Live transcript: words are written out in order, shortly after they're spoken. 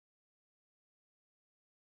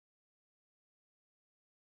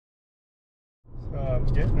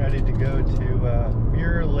Getting ready to go to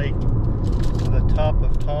Mirror Lake, to the top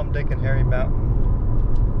of Tom, Dick, and Harry Mountain.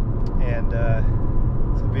 And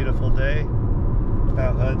it's a beautiful day.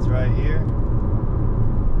 Mount Hood's right here.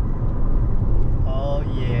 Oh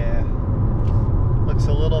yeah. Looks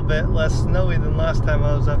a little bit less snowy than last time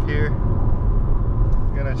I was up here.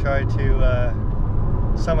 I'm gonna try to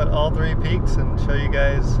summit all 3 peaks and show you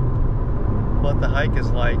guys what the hike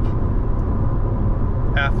is like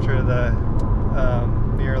after the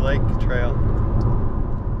Mirror Lake trail.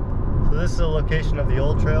 So this is the location of the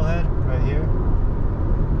old trailhead right here.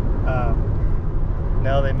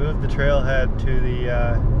 Now they moved the trailhead to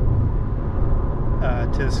the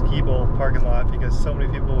ski bowl parking lot because so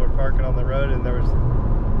many people were parking on the road and there was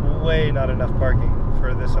way not enough parking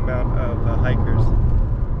for this amount of hikers.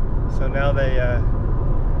 So now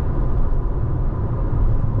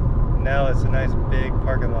now it's a nice big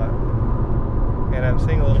parking lot. And I'm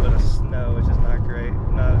seeing a little bit of snow, which is not great.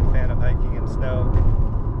 I'm not a fan of hiking in snow.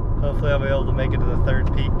 Hopefully I'll be able to make it to the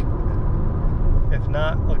 3rd peak. If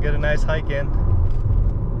not, I'll get a nice hike in.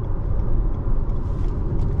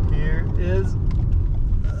 Here is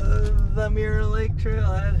the Mirror Lake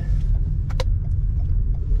trailhead.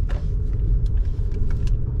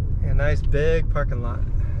 A nice big parking lot.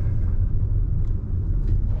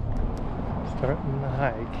 Starting the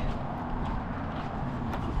hike.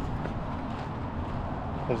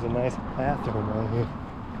 There's a nice bathroom right here.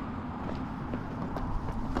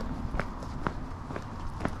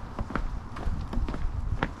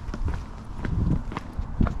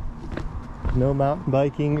 No mountain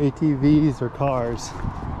biking, ATVs, or cars.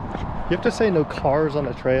 You have to say no cars on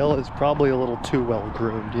a trail is probably a little too well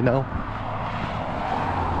groomed, you know?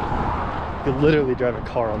 You could literally drive a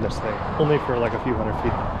car on this thing, only for like a few hundred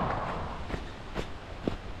feet.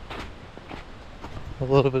 A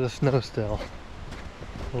little bit of snow still.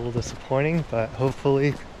 A little disappointing, but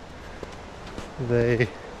hopefully there's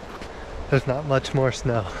not much more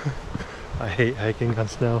snow. I hate hiking on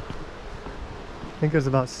snow. I think there's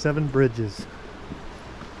about 7 bridges.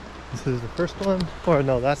 This is the first one, or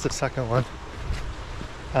no, that's the second one.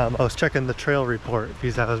 I was checking the trail report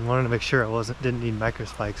because I was wanting to make sure I didn't need micro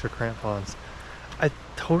spikes or crampons. I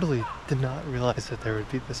totally did not realize that there would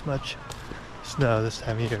be this much snow this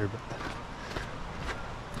time of year, but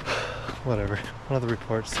whatever. One of the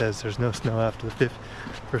reports says there's no snow after the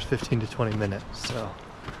first 15 to 20 minutes, so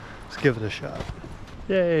let's give it a shot.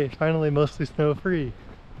 Yay, finally mostly snow free.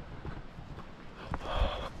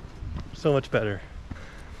 So much better.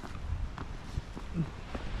 The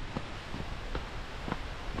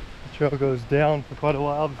trail goes down for quite a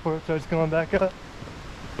while before it starts going back up.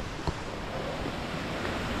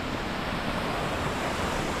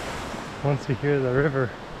 Once you hear the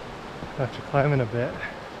river, after climbing a bit,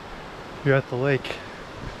 you're at the lake,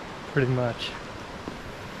 pretty much.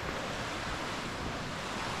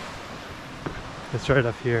 It's right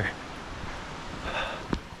up here.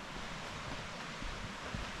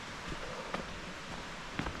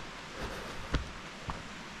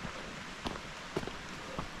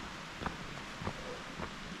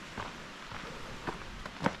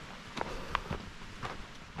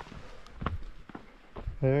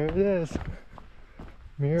 There it is,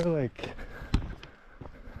 Mirror Lake.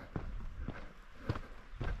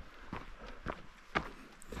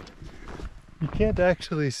 You can't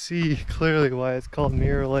actually see clearly why it's called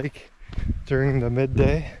Mirror Lake during the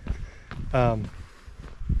midday.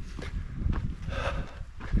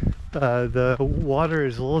 The water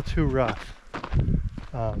is a little too rough,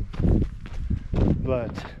 but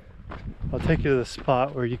I'll take you to the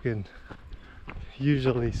spot where you can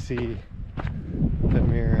usually see the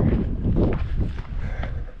mirror.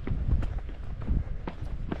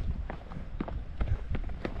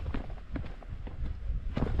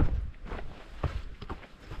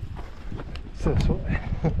 It's this way.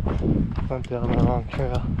 Went down the wrong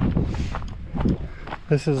trail.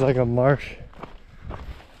 This is like a marsh.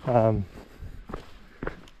 Oh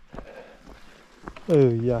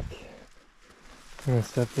yuck. I'm gonna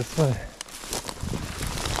step this way.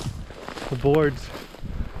 The boards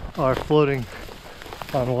are floating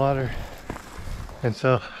on water, and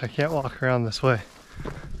so I can't walk around this way,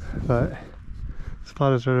 but the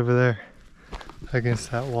spot is right over there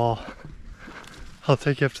against that wall. I'll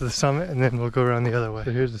take you up to the summit and then we'll go around the other way.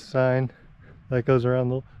 So here's a sign that goes around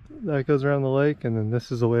the lake, and then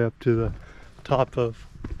this is the way up to the top of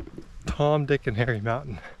Tom, Dick, and Harry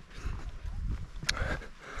Mountain.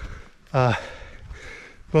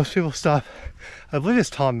 Most people stop, I believe it's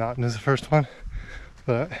Tom Mountain is the first one,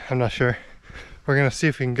 but I'm not sure. We're gonna see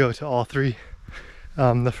if we can go to all 3.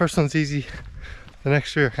 The first one's easy. The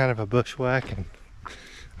next 3 are kind of a bushwhack, and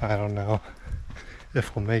I don't know.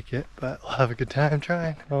 if we'll make it, but we'll have a good time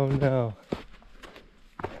trying. Oh no.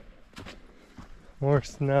 More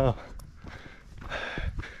snow.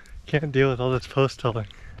 Can't deal with all this post holing.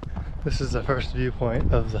 This is the first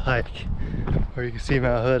viewpoint of the hike, where you can see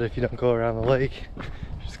Mount Hood if you don't go around the lake.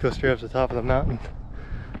 Just go straight up to the top of the mountain.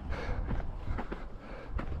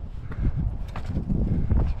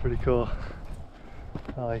 It's pretty cool.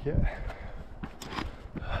 I like it.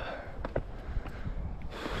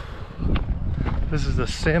 This is the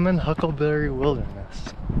Salmon Huckleberry Wilderness.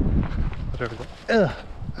 Whatever the,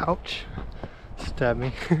 ouch, stabbed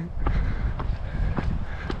me.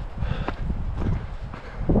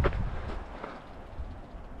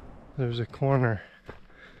 There's a corner,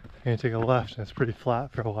 and you take a left, and it's pretty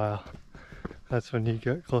flat for a while. That's when you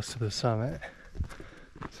get close to the summit.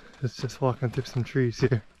 It's just walking through some trees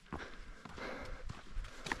here.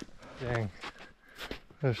 Dang,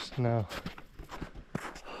 there's snow.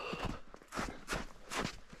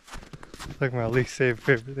 It's like my least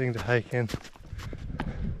favorite thing to hike in.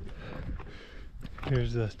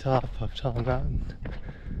 Here's the top of Tall Mountain.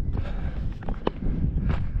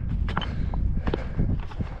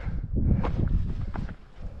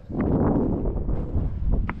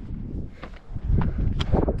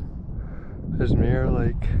 There's Mirror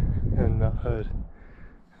Lake and Mount Hood.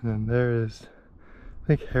 And then there is, I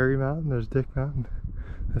think, Harry Mountain. There's Dick Mountain.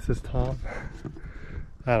 This is Tom.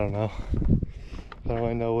 I don't know. I don't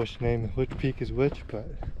really know which peak is which, but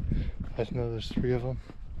I just know there's 3 of them.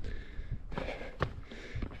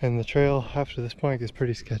 And the trail after this point gets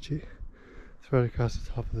pretty sketchy. It's right across the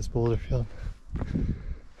top of this boulder field.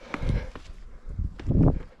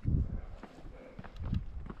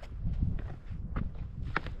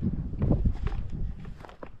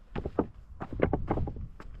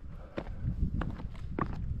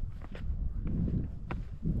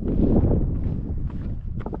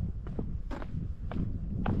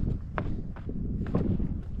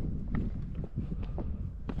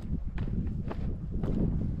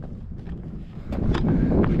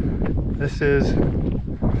 This is,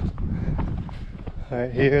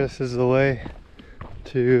 right here, this is the way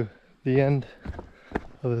to the end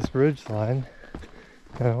of this ridge line.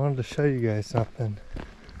 And I wanted to show you guys something.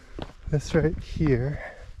 This right here,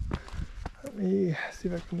 let me see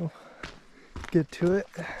if I can get to it.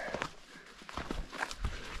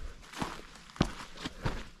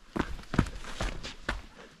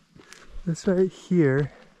 This right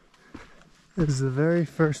here is the very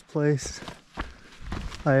first place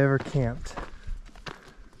I ever camped.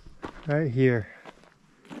 Right here.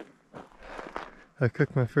 I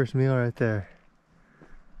cooked my first meal right there.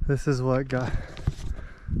 This is what got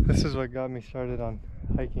me started on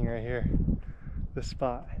hiking right here. This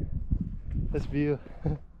spot. This view.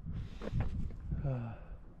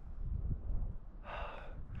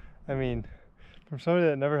 I mean, from somebody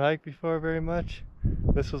that never hiked before very much,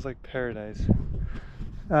 this was like paradise.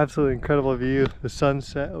 Absolutely incredible view. The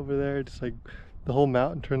sunset over there, just like the whole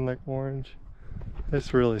mountain turned like orange.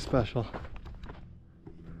 It's really special.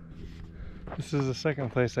 This is the second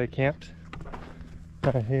place I camped.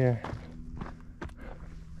 Right here.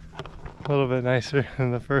 A little bit nicer than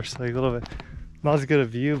the first, like a little bit, not as good a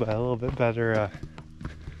view, but a little bit better,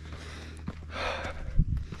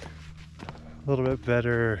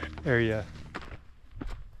 area.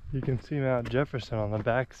 You can see Mount Jefferson on the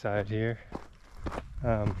back side here.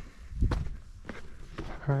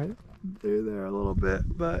 Right through there a little bit,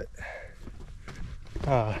 but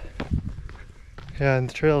yeah, and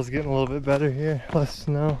the trail is getting a little bit better here, less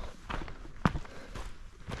snow.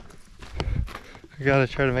 I gotta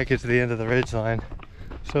try to make it to the end of the ridge line.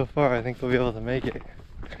 So far I think we'll be able to make it.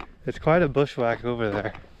 It's quite a bushwhack over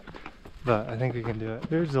there, but I think we can do it.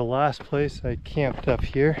 Here's the last place I camped up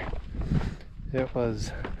here. It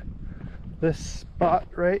was this spot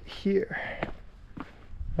right here,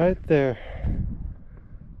 right there.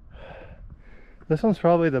 This one's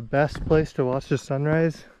probably the best place to watch the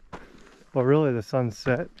sunrise, well really the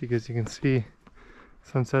sunset, because you can see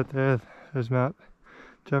sunset there. There's Mount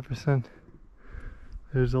Jefferson.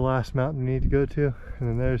 There's the last mountain we need to go to, and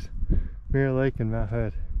then there's Mirror Lake and Mount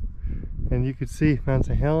Hood. And you could see Mount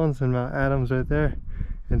St. Helens and Mount Adams right there,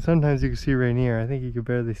 and sometimes you can see Rainier. I think you could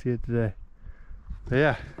barely see it today. But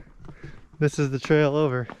yeah, this is the trail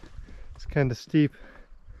over. It's kind of steep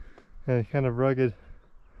and kind of rugged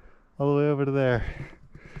all the way over to there.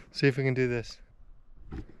 See if we can do this.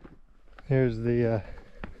 Here's the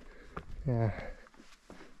yeah,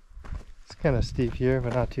 it's kind of steep here,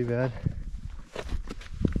 but not too bad.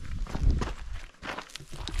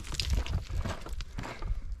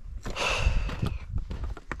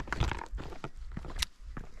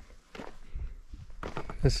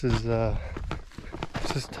 This is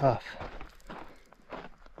This is tough.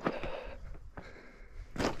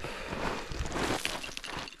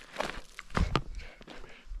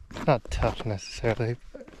 It's not tough necessarily,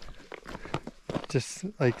 but just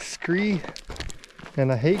like scree.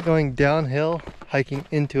 And I hate going downhill, hiking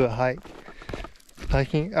into a hike.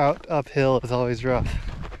 Hiking out uphill is always rough.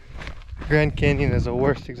 Grand Canyon is the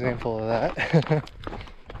worst example of that.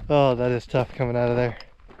 Oh, that is tough coming out of there.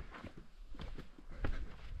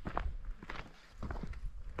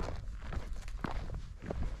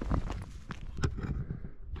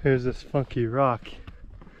 Here's this funky rock.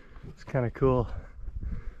 It's kind of cool.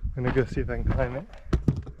 I'm gonna go see if I can climb it.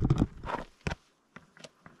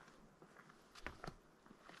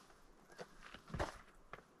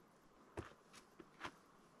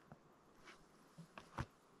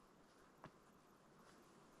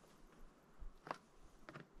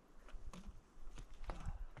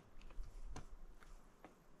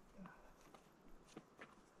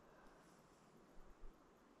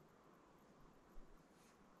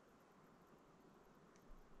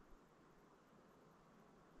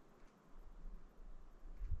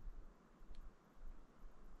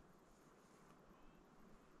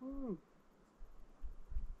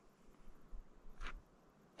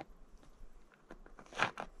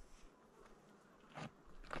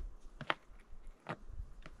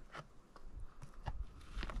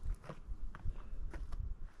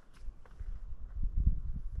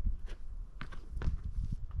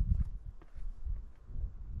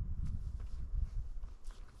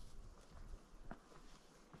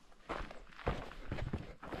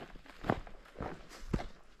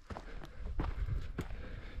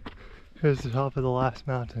 Here's the top of the last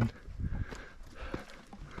mountain.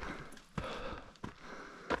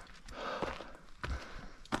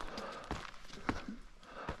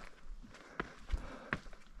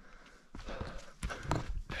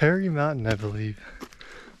 Hairy Mountain, I believe.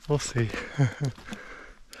 We'll see.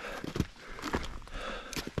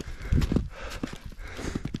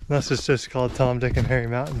 This is just called Tom, Dick, and Harry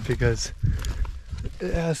Mountain because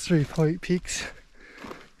it has 3 peaks.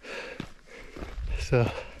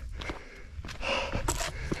 So,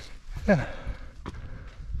 yeah.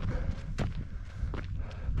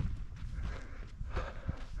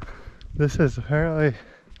 This is apparently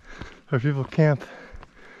where people camp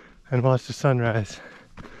and watch the sunrise.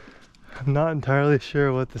 I'm not entirely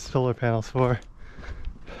sure what the solar panel's for.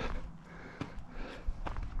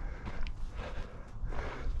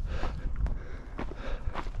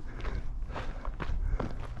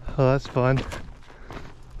 Oh, that's fun.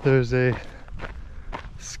 There's a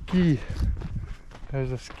ski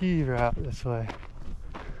route this way.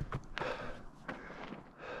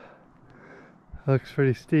 Looks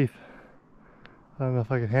pretty steep. I don't know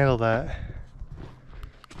if I can handle that.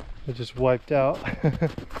 It just wiped out.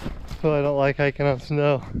 So I don't like hiking on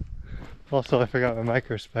snow. Also, I forgot my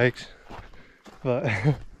micro spikes, but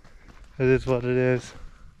it is what it is.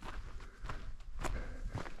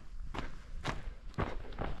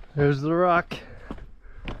 There's the rock.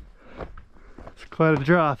 It's quite a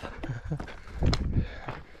drop.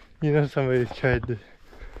 You know, somebody tried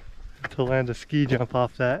to land a ski jump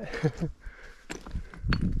off that.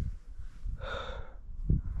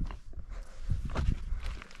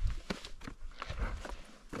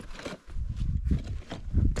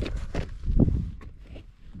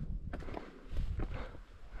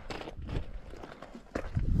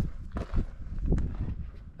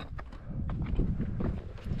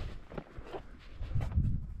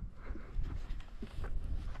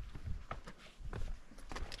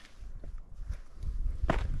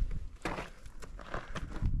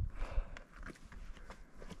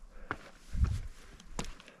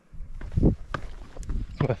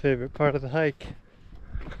 My favorite part of the hike.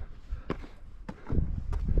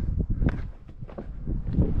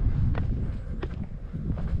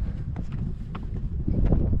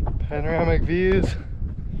 Panoramic views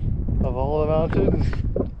of all the mountains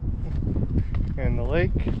and the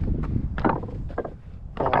lake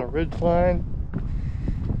on a ridge line.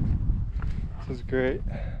 This is great.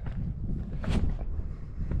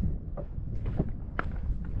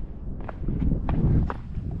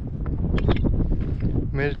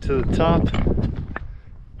 Made it to the top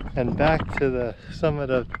and back to the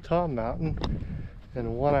summit of Tom Mountain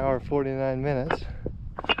in 1 hour 49 minutes.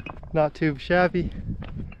 Not too shabby.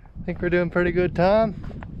 I think we're doing pretty good time.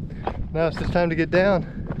 Now it's just time to get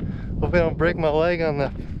down. Hope I don't break my leg on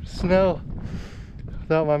the snow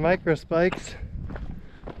without my micro spikes.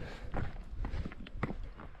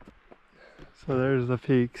 So there's the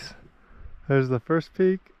peaks. There's the first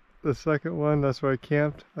peak, the second one, that's where I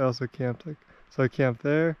camped. I also camped, so I camped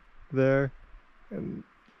there, and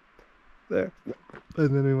there.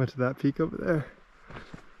 And then we went to that peak over there.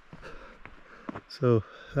 So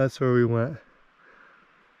that's where we went.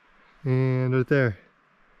 And right there,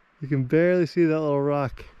 you can barely see that little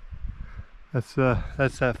rock. That's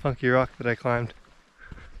that funky rock that I climbed.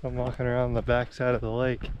 I'm walking around the back side of the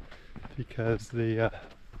lake because the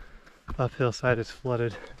uphill side is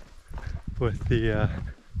flooded with the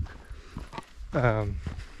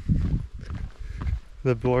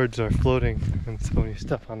boards are floating, and so when you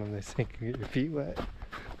step on them they sink and get your feet wet.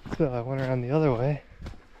 So I went around the other way,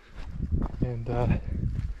 and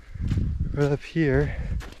right up here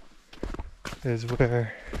is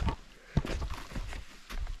where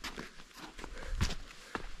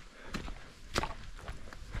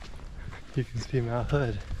you can see Mount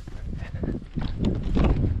Hood.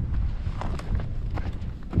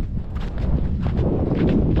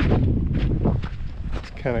 It's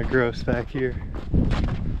kind of gross back here.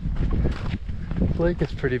 The lake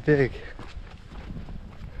is pretty big.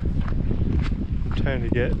 I'm trying to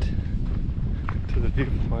get to the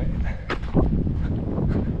viewpoint.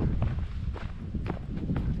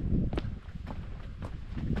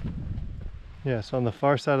 Yeah, so on the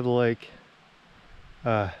far side of the lake,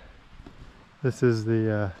 this is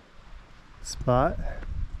the spot.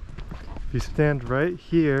 If you stand right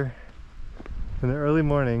here in the early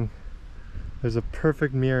morning, there's a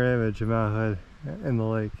perfect mirror image of Mount Hood in the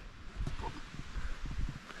lake.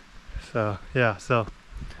 So yeah, so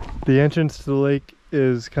the entrance to the lake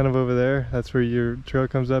is kind of over there. That's where your trail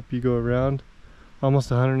comes up. You go around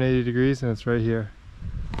almost 180 degrees and it's right here.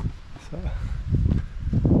 So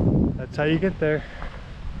that's how you get there.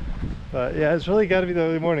 But yeah, it's really got to be the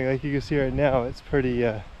early morning. Like you can see right now, it's pretty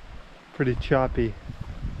choppy.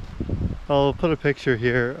 I'll put a picture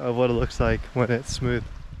here of what it looks like when it's smooth.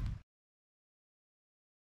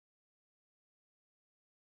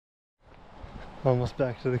 Almost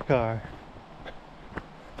back to the car.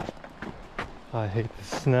 I hate the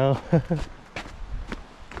snow.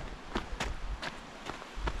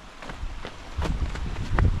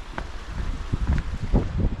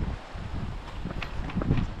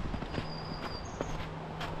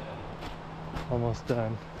 Almost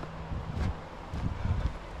done.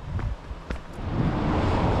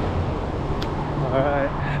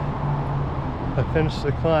 Alright, I finished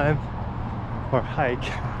the climb, or hike,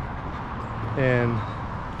 and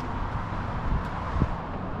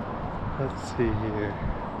let's see here,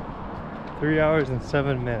 3 hours and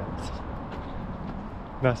 7 minutes.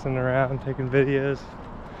 Messing around, taking videos,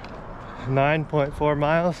 9.4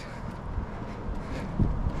 miles.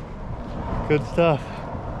 Good stuff.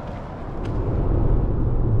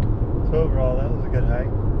 So overall, that was a good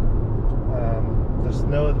hike. The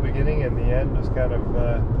snow at the beginning and the end was kind of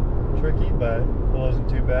tricky, but it wasn't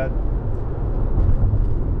too bad.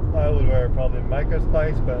 I would wear probably micro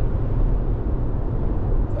spikes, but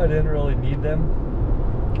I didn't really need them.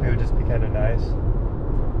 It would just be kind of nice.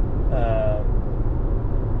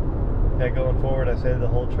 Yeah, going forward, I say the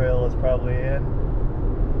whole trail is probably in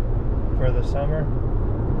for the summer,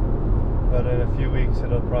 but in a few weeks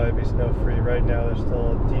it'll probably be snow free. Right now there's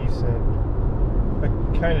still a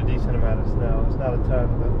kind of decent amount of snow. It's not a ton,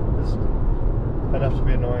 but just enough to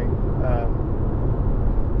be annoying.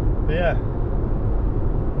 But yeah,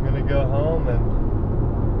 I'm gonna go home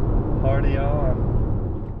and party on.